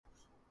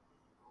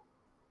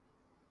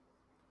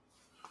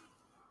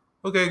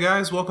Okay,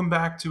 guys, welcome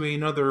back to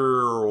another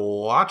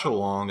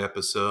Watchalong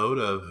episode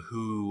of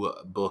Who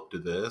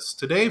Booked This.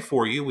 Today,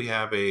 for you, we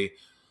have a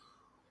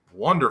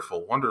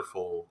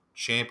wonderful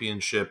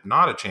championship,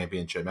 not a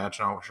championship match,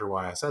 not sure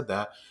why I said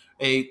that,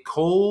 a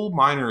coal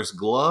miner's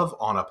glove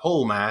on a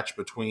pole match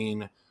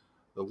between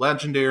the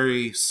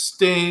legendary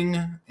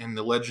Sting and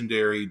the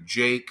legendary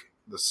Jake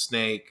the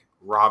Snake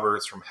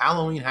Roberts from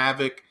Halloween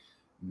Havoc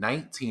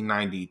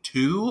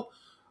 1992.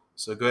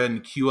 So go ahead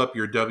and queue up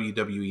your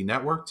WWE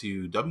network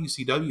to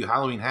WCW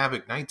Halloween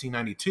Havoc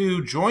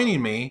 1992.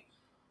 Joining me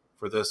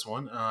for this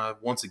one,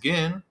 once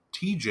again,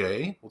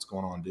 TJ. What's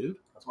going on, dude?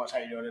 Not much. How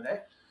you doing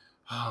today?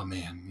 Oh,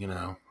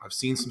 man, I've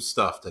seen some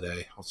stuff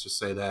today. Let's just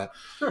say that.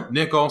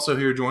 Nick also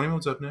here joining me.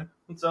 What's up, Nick?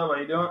 What's up?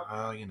 How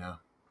you doing?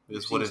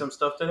 You've seen some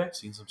stuff today?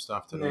 Seen some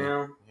stuff today.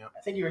 Yeah. Yep.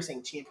 I think you were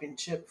saying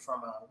championship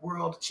from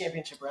World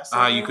Championship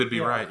Wrestling. You could be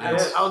right.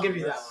 Yes. I'll give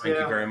you that one. Thank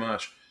you very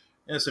much.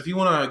 Yes, if you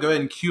want to go ahead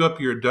and queue up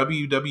your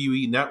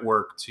WWE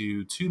network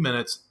to 2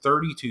 minutes,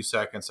 32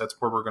 seconds, that's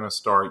where we're going to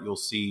start. You'll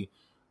see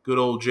good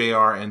old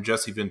JR and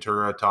Jesse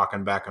Ventura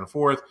talking back and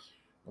forth.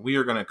 We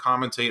are going to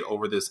commentate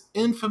over this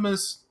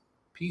infamous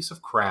piece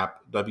of crap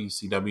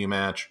WCW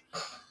match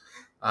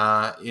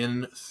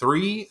in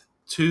 3,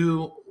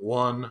 2,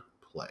 1,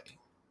 play.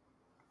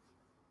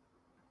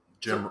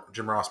 Jim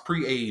Ross,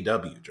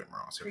 pre-AEW Jim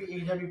Ross.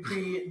 Pre-AEW,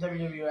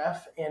 pre-WWF,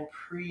 and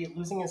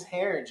pre-losing his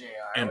hair, JR.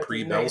 And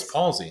pre-Bell's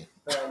palsy.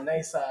 The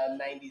nice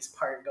 90s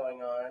part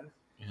going on.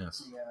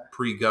 Yes. Yeah.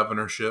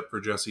 Pre-governorship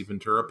for Jesse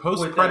Ventura.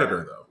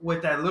 Post-Predator, though.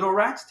 With that little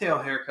rat's tail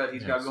haircut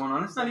he's got going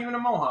on. It's not even a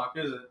mohawk,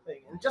 is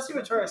it? And Jesse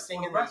Ventura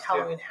singing the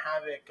Halloween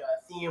Havoc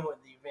theme with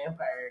the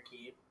vampire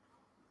cape.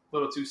 A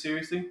little too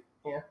seriously?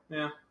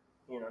 Yeah.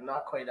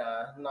 Not quite,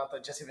 not the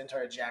Jesse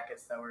Ventura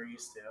jackets that we're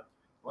used to.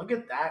 Look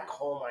at that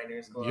coal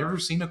miner's glove. You ever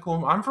seen a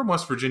coal? I'm from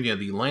West Virginia,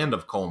 the land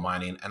of coal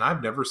mining, and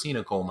I've never seen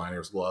a coal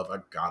miner's glove.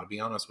 I've got to be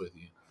honest with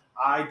you.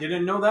 I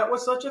didn't know that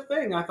was such a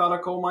thing. I thought a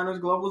coal miner's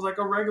glove was like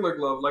a regular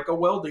glove, like a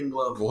welding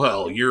glove.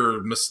 Well,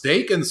 you're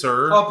mistaken,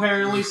 sir.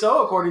 Apparently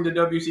so, according to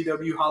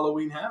WCW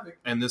Halloween Havoc.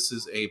 And this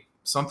is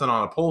something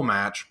on a pole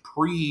match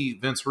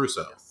pre-Vince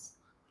Russo. Yes.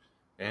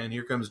 And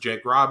here comes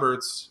Jake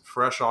Roberts,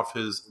 fresh off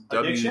his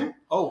Addiction?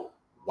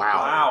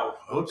 Wow.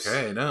 Oops.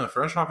 Okay, no,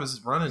 fresh off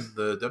his run in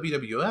the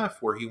WWF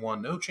where he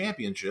won no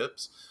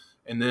championships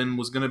and then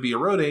was going to be a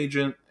road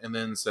agent and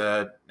then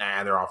said,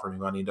 nah, they're offering me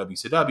money in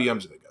WCW. I'm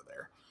just going to go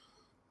there.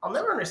 I'll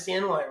never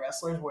understand why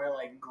wrestlers wear,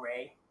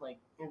 gray.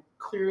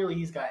 Clearly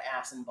he's got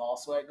ass and ball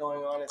sweat going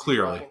on as he's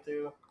walking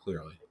through.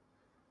 Clearly.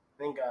 I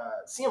think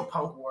CM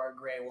Punk wore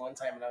gray one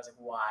time and I was like,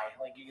 why?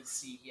 You could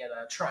see he had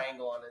a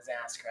triangle on his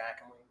ass crack.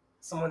 I'm like,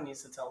 someone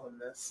needs to tell him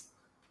this.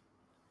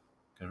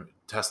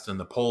 Testing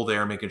the pole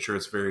there, making sure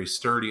it's very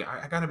sturdy.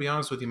 I got to be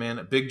honest with you, man.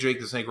 A big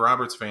Jake the Snake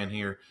Roberts fan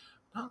here.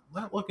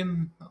 Not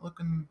looking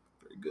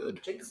very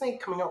good. Jake the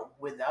Snake coming out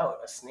without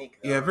a snake,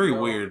 though. Yeah, very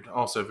weird.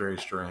 Also very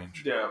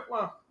strange. Yeah,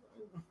 well.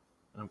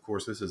 And of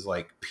course, this is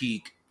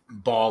peak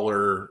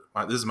baller.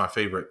 This is my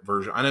favorite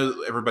version. I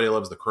know everybody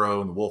loves the Crow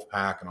and the Wolf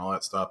Pack and all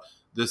that stuff.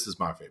 This is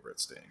my favorite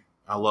Sting.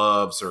 I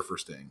love Surfer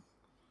Sting.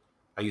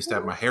 I used to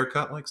have my hair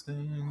cut like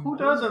Sting. Who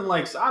doesn't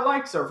like? I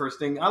like Surfer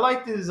Sting. I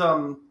like his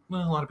Well,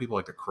 a lot of people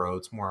like the Crow.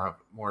 It's more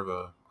of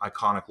a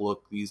iconic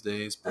look these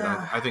days. But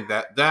I think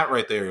that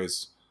right there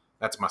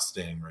that's my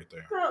Sting right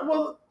there.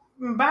 Well,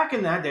 back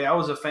in that day, I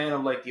was a fan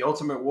of the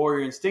Ultimate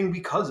Warrior and Sting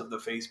because of the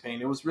face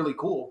paint. It was really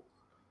cool.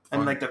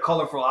 Fun. And the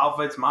colorful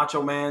outfits,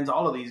 Macho Man's,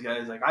 all of these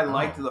guys. I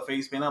liked the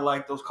face paint. I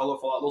liked those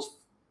colorful, those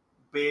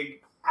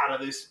big out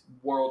of this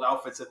world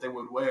outfits that they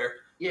would wear.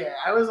 Yeah,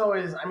 I was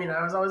always a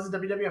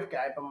WWF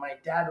guy, but my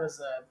dad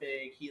was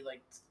he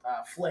liked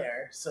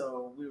Flair,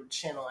 so we would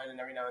channel in and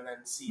every now and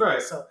then see.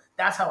 Right. So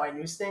that's how I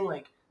knew Sting.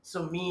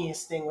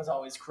 Sting was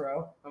always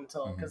Crow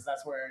because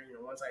that's where,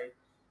 once I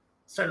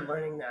started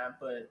learning that,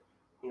 but,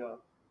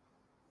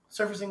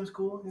 Surfer Sting was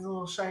cool. He's a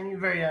little shiny,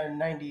 very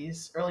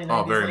 90s, early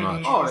 90s, very late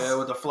much. 80s. Oh, yeah,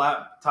 with the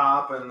flat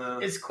top and the...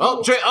 It's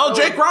cool.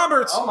 Jake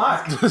Roberts! Oh,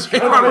 my.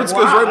 Jake Roberts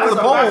goes right for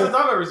the pole. That's the fastest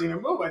I've ever seen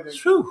him move, I think.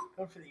 Whew.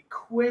 Going for the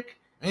quick...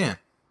 Man.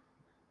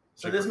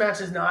 So this match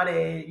is not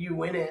you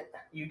win it,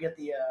 you get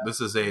the...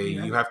 This is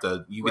you get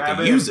to Grab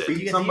use it. it. Beat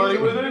You get somebody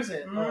to with it? use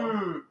it.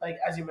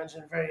 As you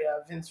mentioned, very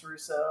Vince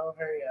Russo,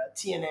 very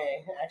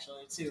TNA,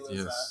 actually, too.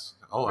 Yes.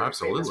 Oh, very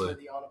absolutely. famous for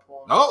the on a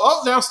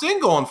pole. Now Sting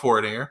going for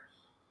it here.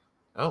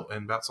 Oh,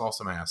 and about saw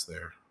some ass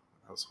there.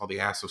 I saw the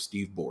ass of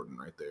Steve Borden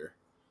right there.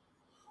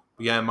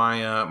 But yeah,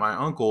 my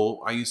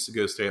uncle, I used to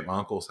go stay at my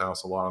uncle's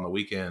house a lot on the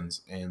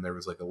weekends, and there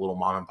was a little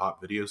mom and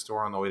pop video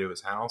store on the way to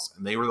his house,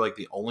 and they were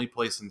the only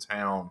place in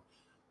town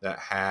that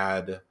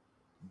had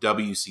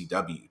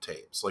WCW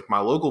tapes. My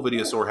local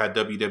video store had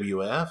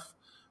WWF,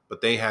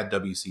 but they had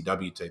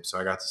WCW tapes, so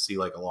I got to see a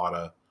lot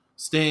of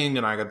Sting,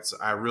 and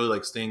I really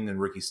like Sting and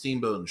Ricky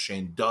Steamboat and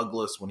Shane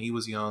Douglas when he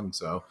was young,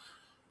 so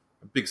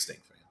a big Sting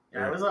fan.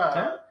 Yeah, I was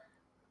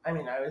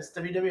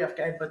WWF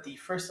guy, but the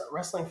first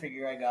wrestling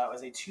figure I got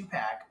was a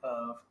 2-pack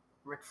of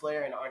Ric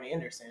Flair and Arn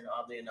Anderson,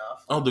 oddly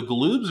enough. Oh, the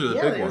Galoobs are the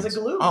big ones? Yeah, it was a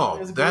Galoob.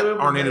 Oh, that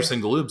Arn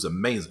Anderson Galoob's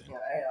amazing. Yeah,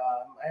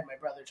 I had my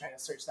brother trying to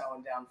search that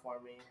one down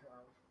for me.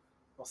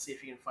 We'll see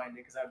if you can find it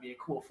because that would be a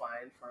cool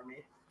find for me.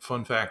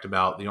 Fun fact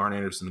about the Arn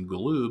Anderson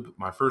Galoob: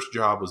 my first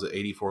job was at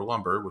 84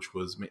 Lumber,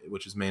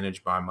 which is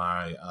managed by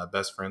my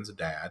best friend's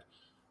dad,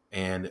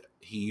 and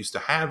he used to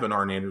have an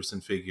Arn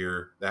Anderson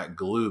figure, that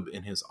Galoob,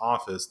 in his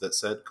office that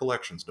said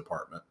collections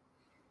department.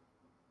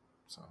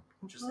 So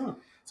interesting.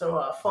 So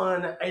a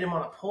fun item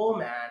on a pole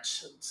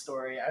match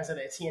story. I was at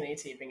a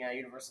TNA taping at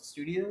Universal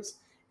Studios,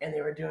 and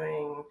they were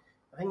doing,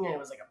 I think it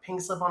was like a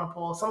pink slip on a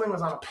pole. Something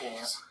was on a pole.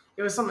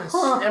 It was something.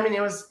 I mean,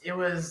 it was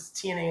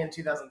TNA in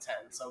 2010.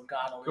 So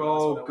God only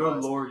knows what it good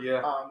was. Lord,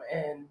 yeah.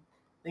 And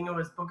I think it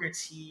was Booker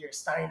T or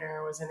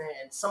Steiner was in it,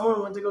 and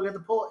someone went to go get the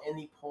pole, and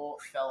the pole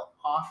fell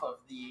off of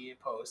the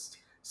post.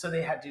 So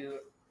they had to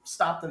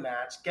stop the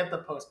match, get the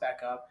post back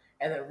up,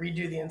 and then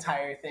redo the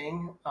entire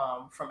thing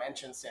from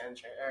entrance to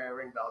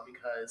ring bell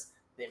because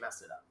they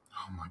messed it up.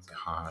 Oh my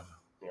God.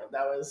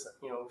 That was,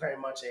 very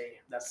much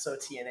that's so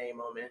TNA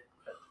moment.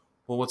 But.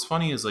 Well, what's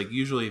funny is, like,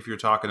 usually if you're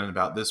talking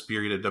about this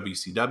period of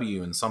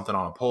WCW and something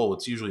on a pole,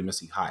 it's usually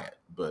Missy Hyatt.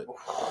 But,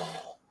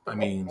 I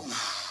mean,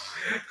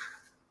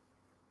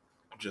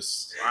 I'm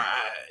just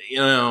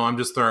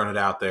throwing it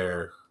out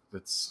there.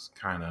 It's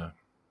kind of,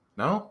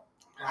 no?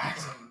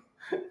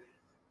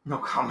 No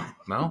comment.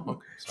 No?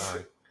 Okay,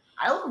 sorry.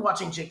 I love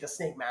watching Jake the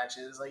Snake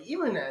matches. Like,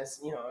 even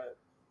as,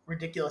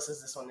 ridiculous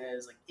as this one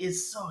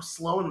is so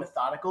slow and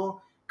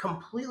methodical.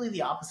 Completely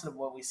the opposite of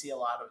what we see a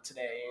lot of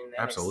today in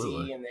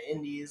NXT and the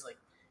Indies. Like,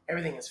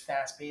 everything is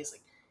fast paced.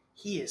 Like,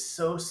 he is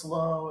so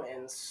slow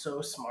and so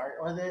smart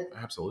with it.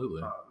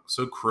 Absolutely.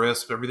 So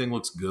crisp. Everything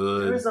looks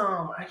good. There was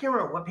I can't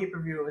remember what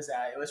pay-per-view it was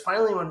at. It was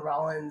finally when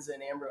Rollins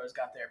and Ambrose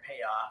got their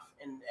payoff,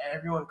 and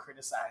everyone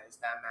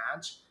criticized that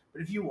match.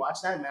 But if you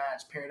watch that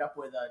match paired up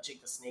with a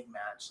Jake the Snake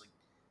match, like,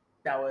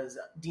 that was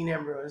Dean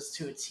Ambrose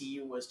to a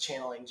T was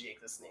channeling Jake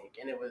the Snake,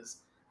 and it was.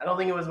 I don't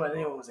think it was what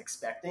anyone was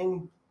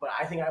expecting, but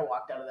I think I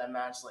walked out of that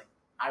match like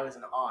I was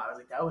in awe. I was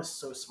like, that was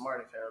so smart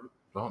of him.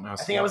 I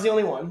think I was the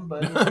only one,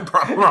 but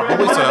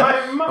probably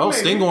so.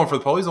 Sting going for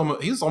the pole.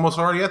 He's almost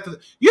already at the.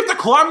 You have to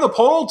climb the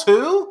pole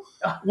too.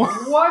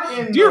 What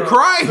in dear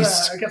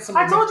Christ?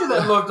 I told you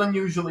that looked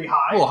unusually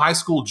high. A little high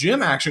school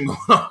gym action going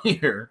on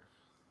here.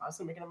 I was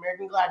making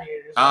American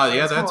Gladiators.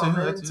 Yeah, that too.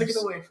 That took it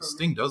away from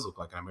Sting does look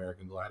like an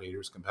American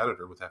Gladiators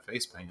competitor with that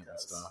face paint and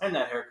stuff, and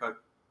that haircut.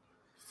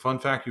 Fun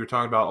fact: you were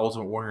talking about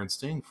Ultimate Warrior and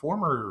Sting,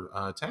 former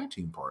tag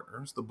team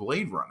partners, the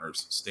Blade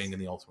Runners, Sting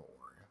and the Ultimate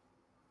Warrior.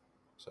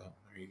 So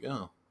there you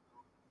go.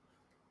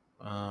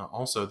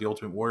 Also, the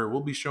Ultimate Warrior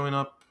will be showing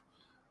up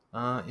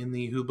in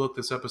the Who Booked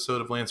This episode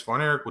of Lance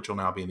Von Erich, which will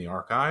now be in the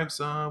archives.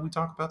 We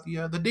talk about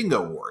the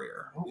Dingo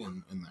Warrior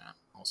in that,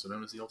 also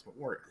known as the Ultimate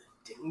Warrior.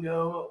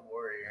 Dingo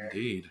Warrior.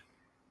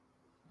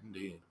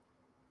 Indeed.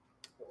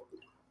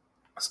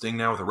 Sting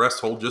now with a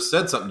rest hold just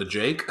said something to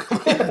Jake.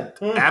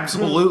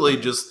 Absolutely,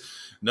 just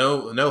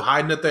no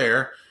hiding it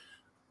there.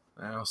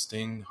 Now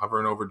Sting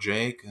hovering over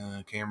Jake.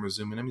 Camera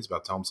zooming in. He's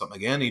about to tell him something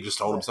again. He just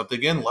told him something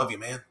again. Love you,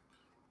 man.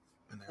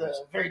 The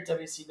very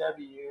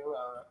WCW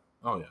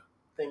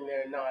thing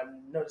there. No,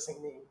 I'm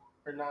noticing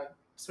or not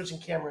switching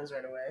cameras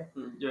right away.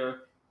 Yeah.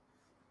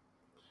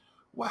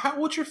 Well,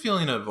 what's your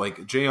feeling of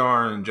like JR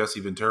and Jesse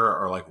Ventura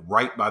are like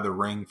right by the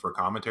ring for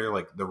commentary?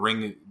 Like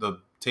the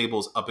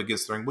table's up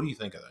against the ring. What do you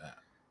think of that?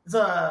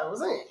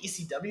 Wasn't it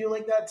ECW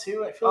like that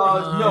too? I feel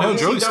like no,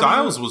 Joey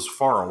Styles was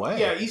far away.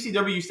 Yeah,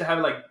 ECW used to have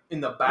it like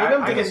in the back.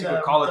 I guess you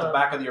could call it the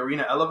back of the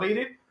arena,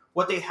 elevated.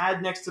 What they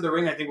had next to the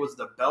ring, I think, was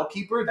the bell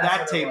keeper.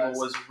 That table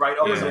was right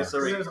up against the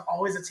ring. There was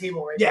always a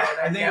table right there.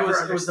 Yeah, I think it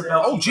was the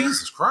bell keeper. Oh,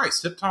 Jesus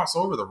Christ. Hip toss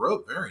over the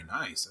rope. Very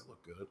nice. That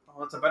looked good.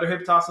 Oh, it's a better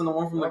hip toss than the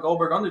one from the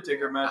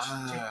Goldberg-Undertaker match.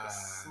 Jake the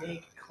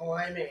Snake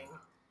climbing.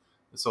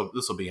 This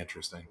will be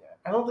interesting. Yeah.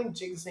 I don't think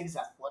Jake the Snake is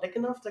athletic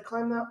enough to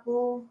climb that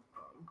pole.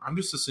 I'm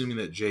just assuming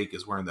that Jake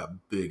is wearing the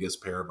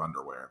biggest pair of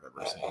underwear I've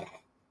ever seen.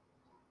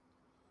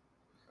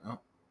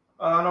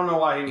 I don't know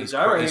why he was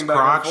gyrating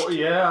back and forth.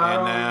 Yeah.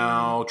 And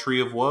now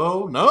Tree of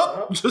Woe.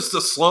 Nope. Just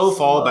a slow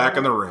fall back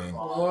in the ring.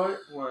 What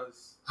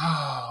was?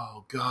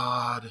 Oh,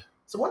 God.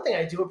 So one thing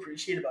I do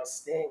appreciate about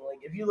Sting, like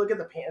if you look at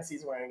the pants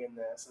he's wearing in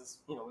this, is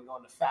we go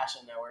into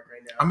Fashion Network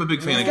right now. I'm a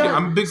big fan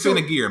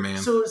of gear, man.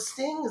 So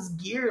Sting's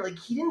gear, like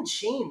he didn't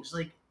change.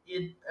 Like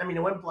it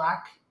went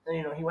black.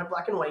 He went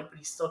black and white, but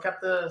he still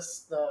kept the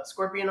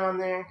scorpion on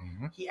there.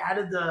 Mm-hmm. He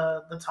added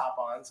the top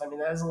on. So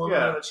that is a little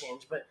bit of a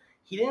change, but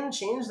he didn't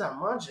change that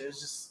much. It was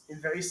just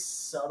very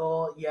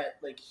subtle yet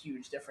like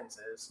huge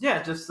differences.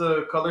 Yeah, just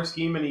the color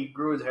scheme, and he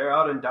grew his hair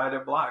out and dyed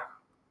it black,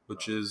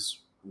 which is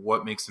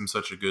what makes him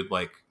such a good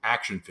like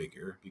action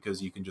figure,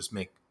 because you can just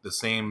make the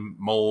same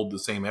mold, the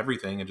same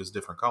everything, and just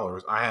different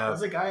colors.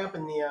 There's a guy up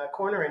in the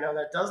corner right now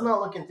that does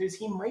not look enthused.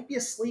 He might be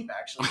asleep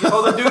actually.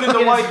 The dude in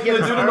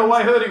the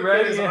white hoodie,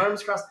 right? His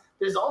arms crossed.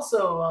 There's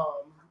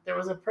also there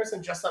was a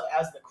person dressed up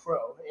as the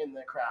Crow in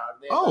the crowd.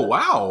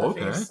 Wow!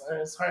 Okay.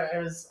 I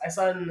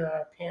saw it in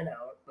the pan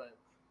out, but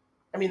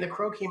the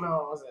Crow came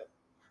out. Was it?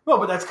 Well,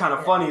 but that's kind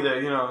of funny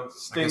that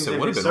Sting's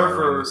in his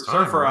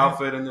surfer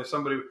outfit, and there's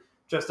somebody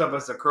dressed up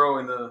as the Crow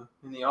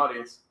in the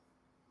audience.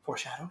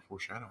 Foreshadowing.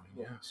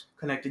 Yes.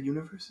 Connected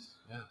universes.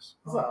 Yes.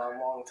 It was a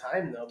long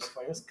time though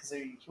before because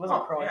he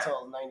wasn't pro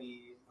until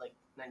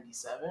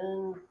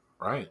 97.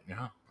 Right.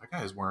 Yeah. That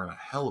guy's wearing a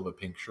hell of a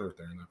pink shirt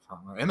there in the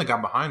front row, and the guy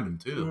behind him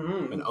too,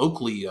 Mm-hmm. an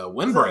Oakley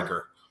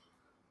windbreaker.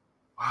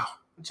 Wow.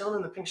 The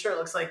gentleman in the pink shirt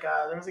looks like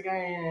there was a guy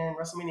in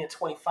WrestleMania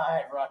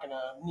 25 rocking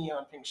a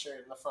neon pink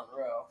shirt in the front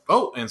row.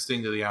 Oh, and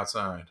Sting to the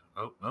outside.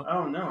 Oh no.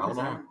 Oh no. Hold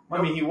on.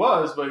 I mean, he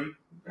was, but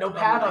no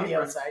pad on the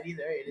outside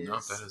either. It is. No,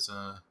 that is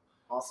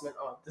Awesome.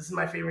 Oh, this is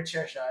my favorite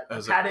chair shot. A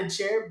As a- padded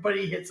chair, but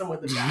he hits him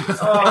with the bat.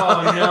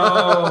 Oh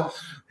no.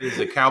 It's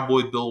a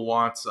Cowboy Bill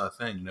Watts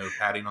thing. No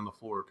padding on the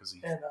floor because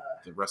And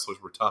the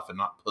wrestlers were tough and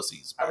not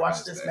pussies. I back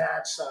watched in his this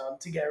day. match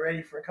to get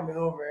ready for coming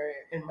over,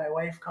 and my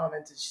wife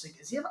commented, she's like,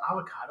 "Does he have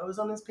avocados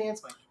on his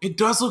pants?" I'm like, It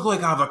does look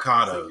like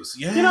avocados.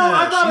 Yeah, You know,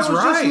 I thought she's it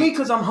was right. just me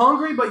because I'm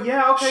hungry, but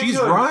yeah, okay, She's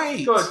good.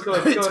 right.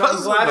 Good. It I'm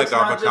does look glad like it's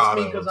not just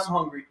me avocados. because I'm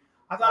hungry.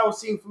 I thought I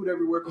was seeing food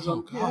everywhere because Oh,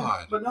 I'm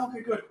God. but no,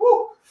 okay, good.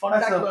 Woo! fun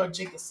That's fact a- about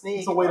Jake the Snake.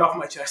 It's a weight off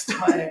my chest.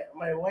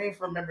 my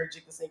wife remembered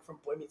Jake the Snake from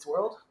Boy Meets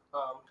World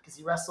because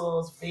he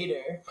wrestles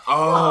Vader.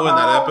 Oh, in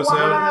that episode.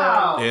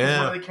 Wow.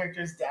 Yeah. One of the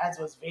characters' dads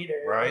was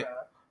Vader. Right. And,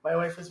 my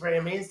wife was very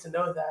amazed to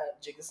know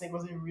that Jake the Snake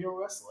was a real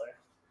wrestler.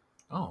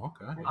 Oh,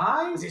 okay.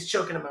 Because he's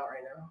choking him out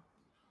right now.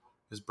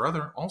 His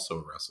brother,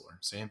 also a wrestler,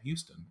 Sam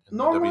Houston, in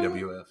Normally- the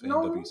WWF and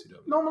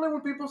WCW. Normally,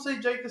 when people say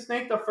Jake the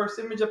Snake, the first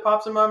image that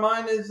pops in my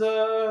mind is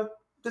the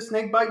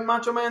snake biting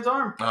Macho Man's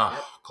arm. Ah,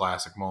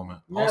 classic moment.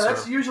 Yeah, Also,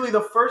 that's usually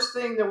the first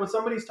thing that when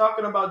somebody's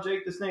talking about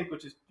Jake the Snake,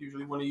 which is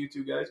usually one of you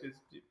two guys, because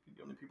you're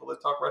the only people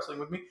that talk wrestling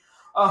with me.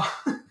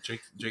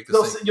 Jake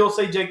the Snake. You'll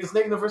say Jake the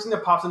Snake, and the first thing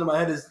that pops into my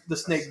head is the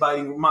snake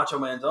biting Macho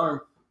Man's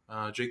arm.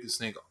 Jake the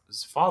Snake,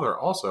 his father,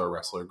 also a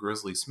wrestler,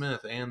 Grizzly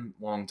Smith, and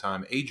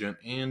longtime agent,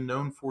 and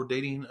known for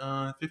dating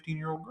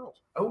 15-year-old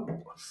girls.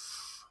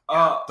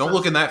 Oh. Don't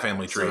look in that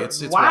family tree. so-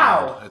 It's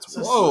wow. wild. It's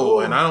So- whoa,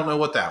 and I don't know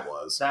what that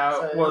was.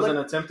 That So, was like- an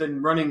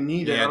attempted running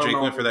knee. Yeah, I don't Jake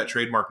know. went for that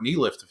trademark knee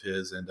lift of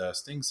his, and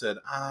Sting said,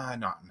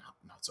 not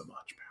so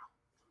much, pal.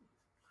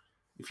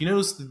 If you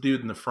notice the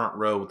dude in the front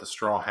row with the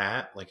straw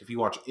hat, like if you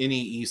watch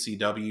any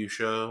ECW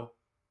show,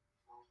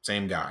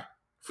 same guy.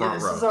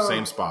 Front this row, is,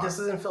 same spot. This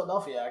is in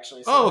Philadelphia,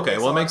 actually. Oh, it okay. makes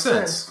Well, a it lot makes of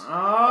sense.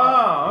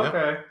 Oh, Yep.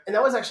 okay. And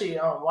that was actually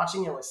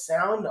watching it with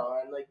sound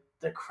on. Like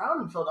the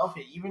crowd in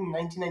Philadelphia, even in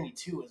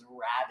 1992, was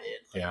rabid.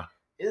 Like, Yeah.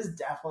 it is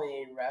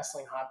definitely a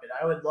wrestling hotbed.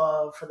 I would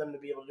love for them to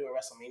be able to do a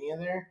WrestleMania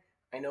there.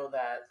 I know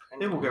that.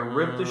 They will get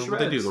ripped to What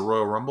shreds. they do, the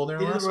Royal Rumble there?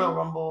 They did the last Royal time?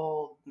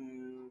 Rumble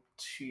 2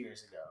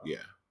 years ago. Yeah.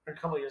 Or a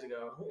couple years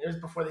ago. It was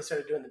before they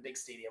started doing the big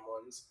stadium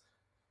ones.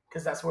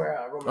 Because that's where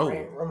Oh.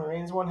 Roman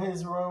Reigns won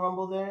his Royal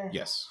Rumble there.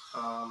 Yes.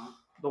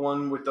 The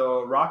one with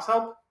the Rock's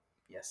help,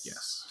 Yes.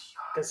 Yes.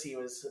 Because he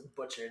was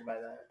butchered by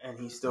that. and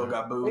he still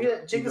got booed. Look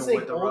at Jake the even Snake,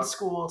 with the old Rock.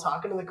 school,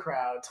 talking to the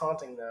crowd,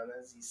 taunting them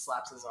as he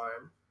slaps his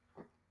arm.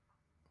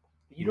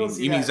 You don't mean,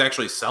 see you that. mean he's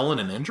actually selling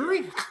an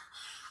injury?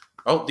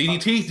 Oh,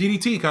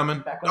 DDT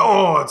coming. Back when-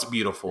 Oh, it's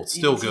beautiful. It's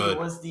still DDT good.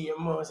 was the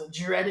most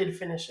dreaded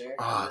finisher.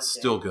 Ah, it's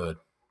still good.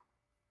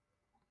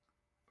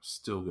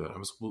 Still good. I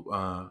was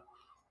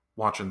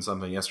watching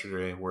something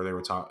yesterday where they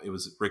were talking. It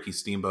was Ricky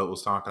Steamboat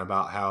was talking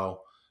about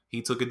how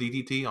he took a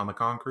DDT on the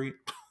concrete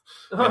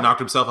and knocked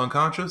himself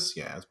unconscious.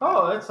 Yeah. It's bad.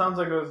 Oh, that sounds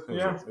like a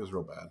It was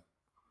real bad.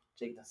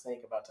 Jake the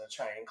Snake about to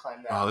try and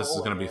climb that. Oh, this is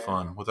hole going to be again.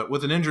 fun.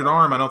 With an injured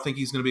arm, I don't think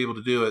he's going to be able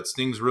to do it.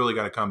 Sting's really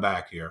got to come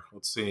back here.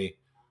 Let's see.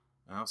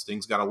 Well,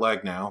 Sting's got a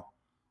leg now.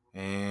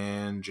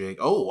 And Jake.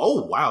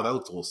 Oh, wow. That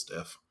looks a little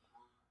stiff.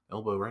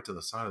 Elbow right to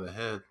the side of the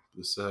head.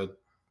 This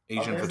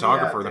Asian there's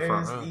photographer in the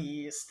front there's row.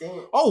 the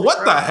Sting. Oh,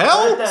 what the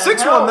hell? What the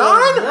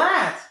 619?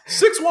 hell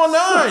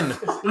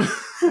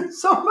 619.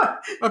 Somebody.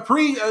 A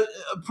pre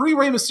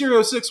Rey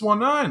Mysterio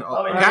 619.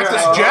 Oh, yeah.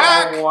 Cactus Oh,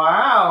 Jack.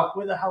 Wow.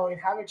 With a Halloween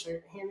Havoc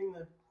shirt, handing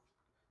the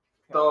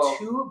Oh.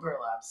 2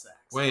 burlap sacks.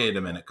 Wait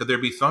a minute. Could there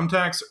be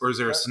thumbtacks or is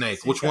there a snake?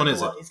 So he's Which got one a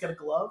is it? He's got a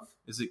glove.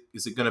 Is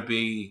it going to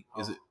be?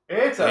 Is it?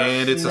 It's a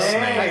And it's a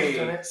snake.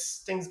 And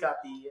Sting's got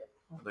the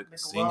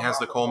Sting glove has off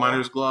the the coal wall.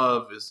 miner's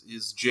glove.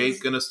 Is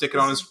Jake going to stick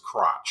it on his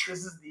crotch?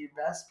 This is the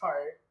best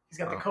part. He's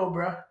got the Oh.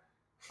 Cobra.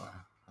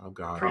 Oh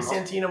God!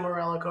 Pre-Santino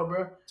Morella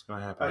Cobra. What's going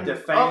to A happen?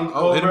 defanged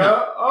Oh, hit him.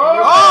 cobra.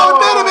 Oh, it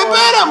bit him! It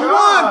bit him!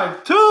 God.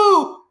 1,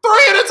 2, 3,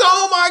 and it's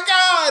oh my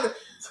God!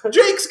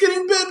 Jake's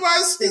getting bit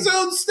by his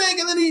own snake,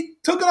 and then he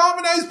took it off,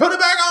 and now he's put it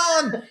back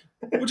on,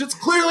 which it's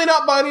clearly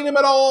not biting him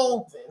at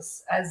all.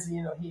 As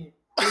you know, he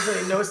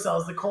basically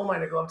no-sells the coal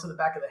miner glove to the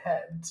back of the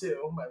head,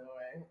 too, by the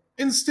way.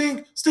 And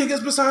Sting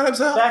is beside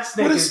himself. That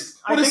snake What is.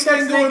 what I is think that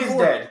Sting snake going is for?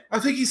 dead. I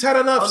think he's had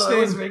enough, Oh, no, Sting.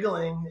 it was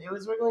wriggling. It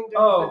was wriggling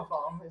during Oh. the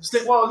pinfall. It was-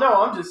 Sting- Well, no,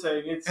 I'm just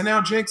saying it's. And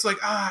now Jake's like,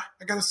 I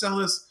gotta sell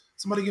this.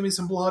 Somebody give me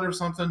some blood or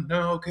something.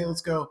 No, okay,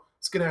 let's go.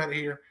 Let's get out of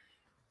here.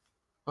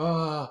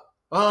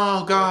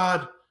 Oh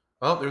God.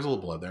 Oh, there's a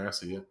little blood there. I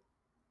see it.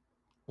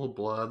 A little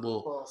blood,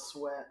 little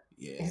sweat.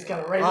 yeah. He's got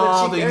it right in the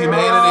Oh, cheek the there.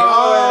 humanity.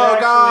 Oh, Oh,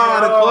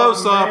 God, actually, a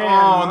close up.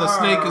 man. Oh, and the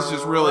snake is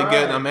just really All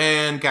getting right. him.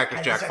 And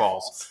Cactus Jack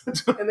falls.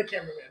 And the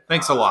cameraman.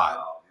 Thanks a lot.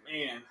 Oh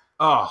man.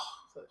 Oh,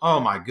 So, Oh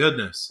my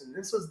goodness. And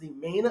this was the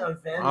main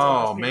event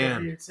Oh of this man.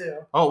 pay-per-view too.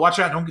 Oh, watch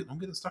out! Don't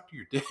get it stuck to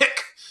your dick.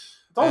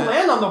 Don't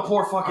land on the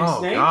poor fucking Oh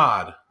snake.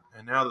 God!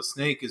 And now the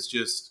snake is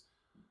just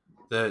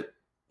that.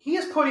 He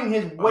is putting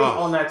his weight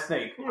on that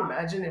snake. Can you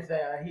imagine if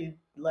he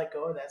let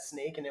go of that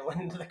snake and it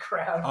went into the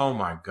crowd? Oh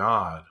my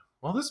God!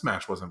 Well, this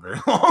match wasn't very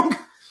long.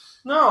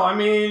 No, I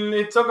mean,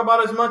 it took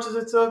about as much as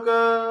it took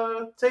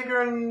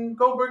Taker and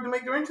Goldberg to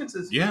make their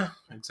entrances. Yeah,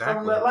 exactly.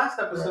 From that last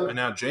episode. And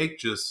now Jake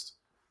just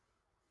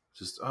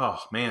oh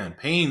man,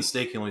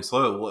 painstakingly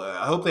slow.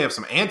 I hope they have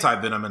some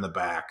anti-venom in the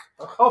back.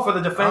 Oh, for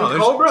the defense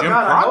there's Cobra? Jim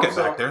God, I hope Crockett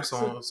so. back there.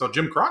 So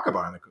Jim Crockett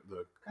behind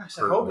the Gosh,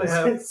 I hope they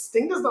curtain. have.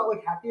 Sting does not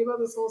look happy about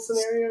this whole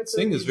scenario.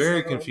 Sting is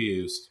very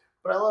confused.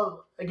 But I love,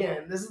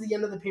 again, this is the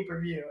end of the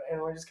pay-per-view, and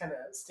we're just kind of,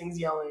 Sting's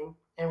yelling,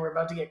 and we're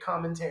about to get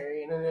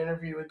commentary and an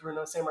interview with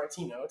Bruno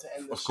Sammartino to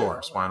end the show. Of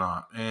course, why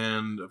not?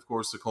 And, of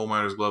course, the coal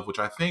miner's glove, which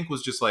I think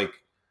was just like...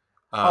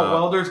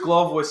 welder's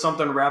glove with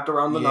something wrapped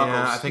around the knuckles.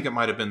 Yeah, I think it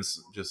might have been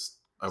just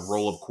a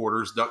roll of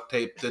quarters duct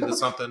taped into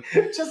something.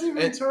 Jesse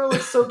Ventura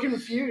looks so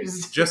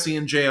confused. Jesse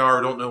and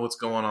JR don't know what's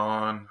going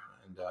on.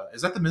 And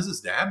is that the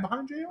Mrs. Dad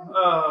behind JR?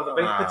 The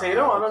baked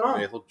potato? I don't know.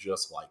 They look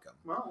just like him.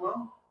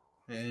 Well.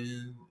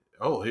 And...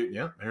 Oh,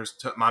 here's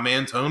my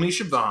man Tony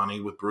Schiavone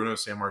with Bruno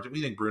Sammartino. What do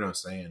you think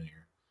Bruno's saying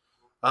here?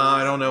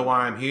 I don't know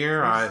why I'm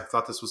here. I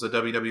thought this was a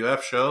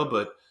WWF show,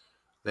 but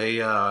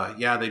they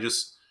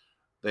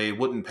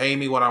wouldn't pay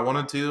me what I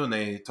wanted to, and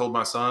they told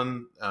my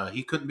son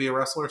he couldn't be a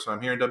wrestler, so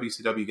I'm here in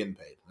WCW getting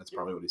paid. That's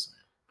probably what he's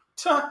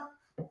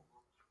saying.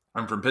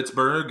 I'm from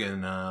Pittsburgh,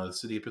 and the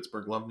city of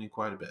Pittsburgh loved me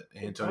quite a bit.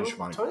 And Tony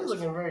Schiavone. Tony's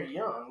looking very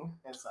young.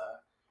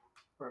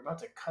 We're about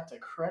to cut to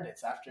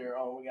credits after,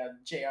 we got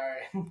JR.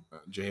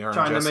 JR and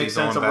Trying to make Jesse's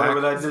sense of on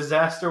whatever back. that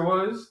disaster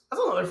was.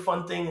 That's another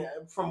fun thing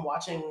from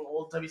watching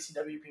old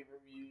WCW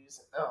pay-per-views.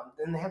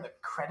 Then they had the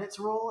credits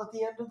roll at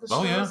the end of the show.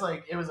 Oh, yeah.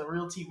 It was a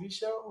real TV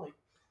show. Like,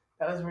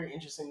 that was very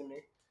interesting to me.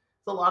 There's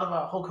a lot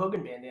of Hulk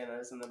Hogan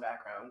bandanas in the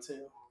background,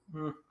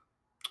 too.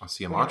 I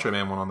see a Macho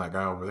Man one on that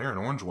guy over there, an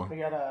orange one. We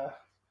got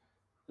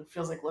it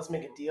feels like Let's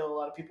Make a Deal. A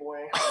lot of people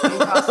wearing Halloween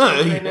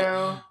costumes right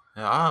now.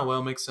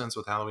 Well, it makes sense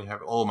with Halloween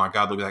Havoc. Oh my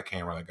God, look at that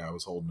camera that guy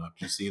was holding up.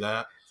 Did you see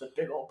that? It's a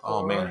big old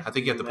Polaroid. Oh man, I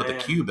think you have to put the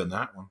cube in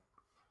that one.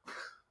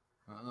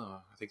 I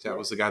think that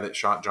was the guy that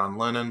shot John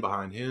Lennon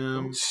behind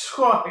him.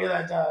 Look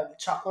at that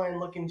chalk-line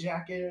looking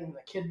jacket and the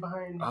kid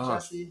behind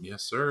Jesse.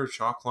 Yes, sir.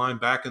 Chalk-line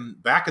back in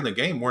the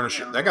game.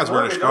 That guy's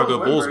wearing a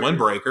Chicago Bulls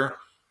windbreaker.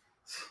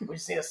 We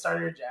just need a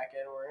starter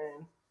jacket. We're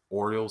in.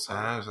 Orioles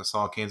has. I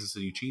saw Kansas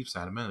City Chiefs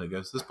had a minute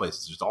ago. So this place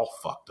is just all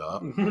fucked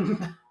up.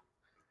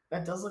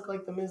 That does look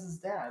like the Mrs.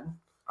 Dad.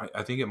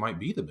 I think it might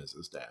be the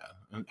Mrs. Dad.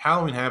 And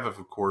Halloween Havoc,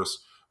 of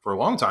course, for a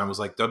long time was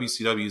like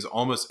WCW's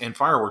almost, and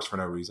Fireworks for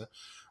no reason,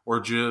 or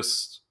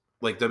just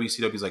like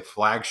WCW's like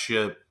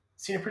flagship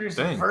Senior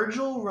producer thing.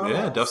 Virgil Rose.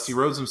 Yeah, Dusty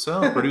Rhodes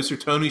himself. Producer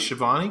Tony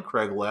Schiavone,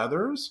 Craig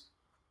Leathers.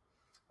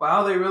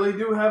 Wow, they really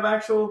do have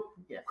actual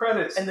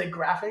credits. And the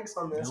graphics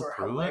on this Neil are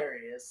Pruitt.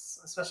 hilarious.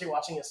 Especially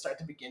watching it start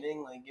to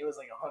beginning. Like, it was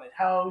like a haunted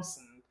house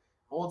and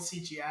old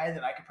CGI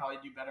that I could probably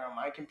do better on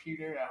my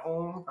computer at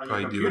home. On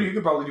your computer, you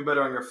could probably do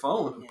better on your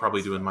phone. Yeah,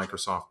 Probably doing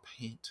Microsoft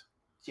Paint.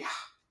 Yeah.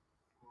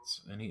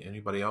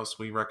 Anybody else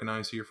we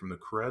recognize here from the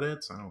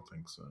credits? I don't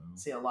think so.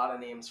 See a lot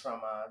of names from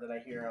that I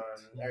hear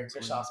on Eric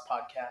Bischoff's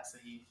podcast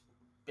that he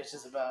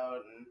bitches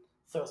about and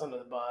throws under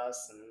the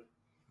bus. And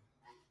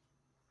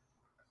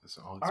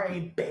R.A.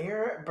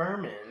 Bear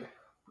Berman.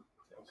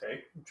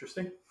 Okay,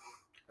 interesting.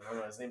 I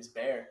don't know, his name's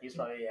Bear. He's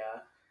probably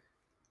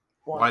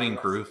Lighting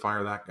crew,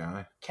 fire that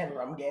guy. Ken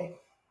Rumgay.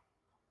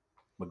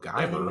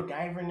 MacGyver.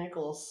 MacGyver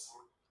Nichols.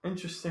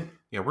 Interesting.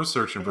 Yeah, we're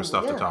searching for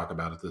stuff to talk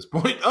about at this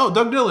point. Oh,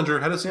 Doug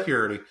Dillinger, head of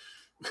security.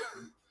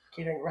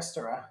 Catering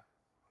restaurant.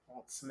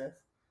 Walt Smith.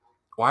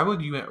 Why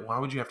would you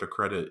have to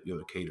credit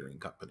the catering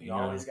company? You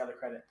always got to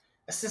credit.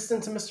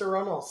 Assistant to Mr.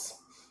 Runnels.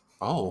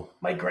 Oh.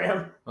 Mike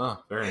Graham.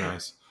 Oh, very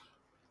nice.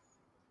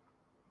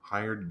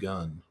 Hired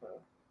gun.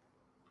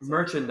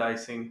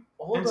 Merchandising.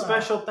 And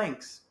special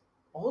thanks.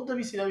 Old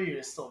WCW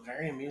is still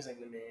very amusing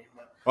to me.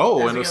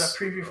 Oh, and a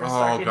preview for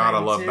God, I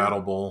love Battle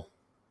Bowl.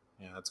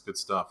 Yeah, that's good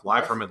stuff.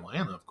 Live from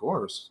Atlanta, of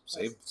course.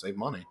 Save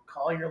money.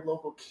 Call your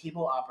local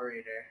cable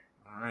operator.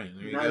 All right,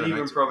 there you Not go.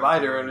 even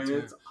provider, I mean,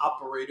 it's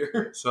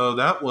operator. So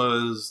that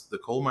was the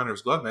Coal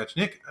Miners Glove match.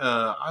 Nick,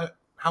 how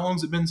long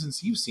has it been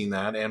since you've seen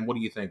that, and what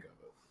do you think of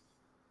it?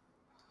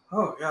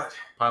 Oh, God.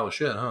 Pile of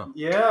shit, huh?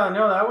 Yeah,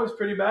 no, that was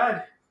pretty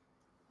bad.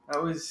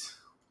 That was...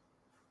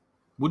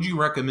 Would you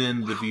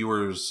recommend the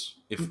viewers,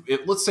 if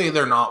let's say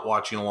they're not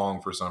watching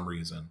along for some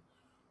reason,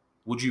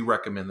 would you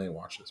recommend they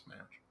watch this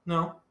match?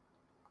 No.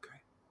 Okay.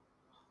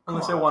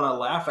 Unless they want to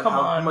laugh at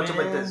how much of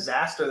a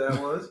disaster that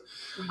was.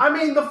 I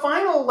mean, the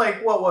final,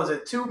 what was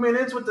it, 2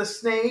 minutes with the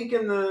snake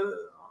and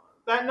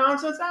that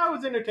nonsense, that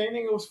was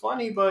entertaining. It was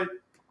funny, but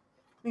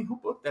I mean, who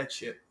booked that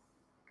shit?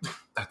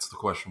 That's the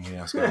question we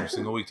ask every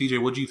single week. TJ,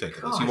 what'd you think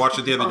of this? You watched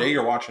it the other day.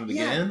 You're watching it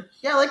again.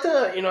 Yeah,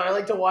 I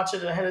like to watch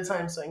it ahead of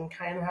time so I can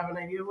kind of have an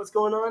idea of what's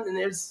going on. And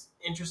it was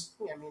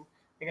interesting. I mean,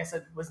 like I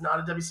said, was not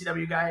a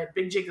WCW guy,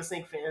 big Jake the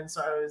Snake fan,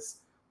 so I was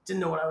didn't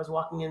know what I was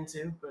walking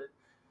into, but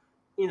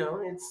you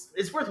know,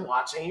 it's worth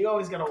watching. You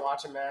always gotta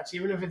watch a match,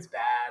 even if it's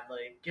bad.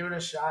 Like, give it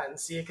a shot and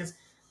see it, because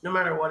no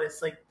matter what,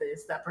 it's like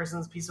it's that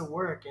person's piece of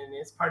work, and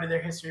it's part of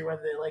their history,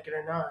 whether they like it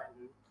or not.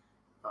 And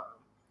um,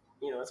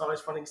 you know, it's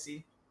always funny to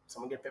see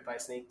someone get bit by a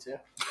snake too.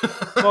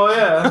 Oh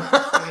yeah,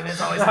 I mean,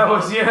 it's always that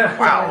was yeah.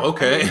 Wow,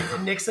 okay. I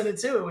mean, Nick said it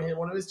too.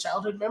 One of his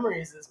childhood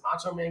memories is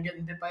Macho Man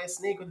getting bit by a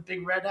snake with a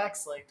big red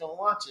X. Like, don't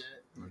watch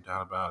it. No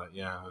doubt about it.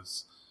 Yeah, it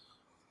was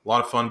a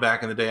lot of fun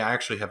back in the day. I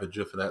actually have a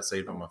GIF of that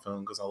saved on my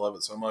phone because I love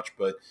it so much.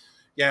 But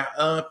yeah,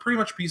 pretty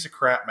much a piece of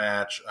crap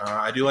match.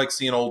 I do like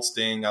seeing old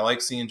Sting. I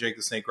like seeing Jake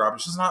the Snake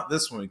Roberts. Just not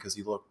this one because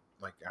he looked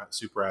like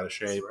super out of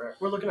shape.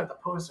 We're looking at the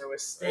poster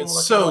with Sting.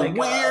 It's so like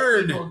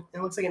weird.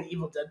 It looks like an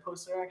Evil Dead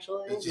poster,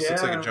 actually. It just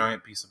looks like a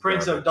giant piece of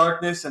Prince garbage. of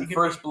Darkness and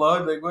First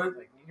Blood. Like what?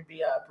 Like, you could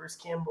be Bruce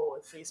Campbell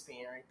with face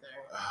paint right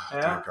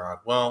there. Dear God.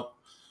 Well,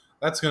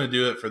 that's going to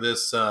do it for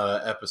this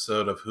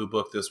episode of Who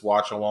Booked This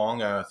Watch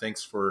Along.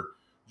 Thanks for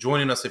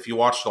joining us if you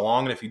watched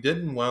along. And if you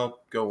didn't,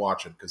 well, go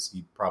watch it because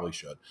you probably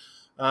should.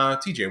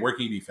 TJ, where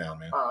can you be found,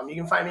 man? You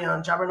can find me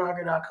on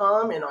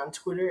jobberknocker.com and on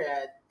Twitter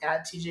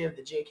at TJ of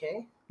the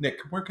JK. Nick,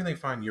 where can they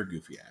find your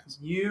goofy ass?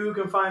 You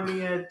can find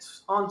me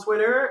on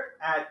Twitter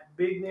at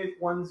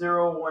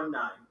BigNick1019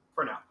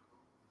 for now.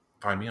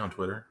 Find me on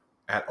Twitter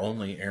at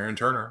only Aaron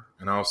Turner,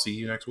 and I'll see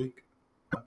you next week.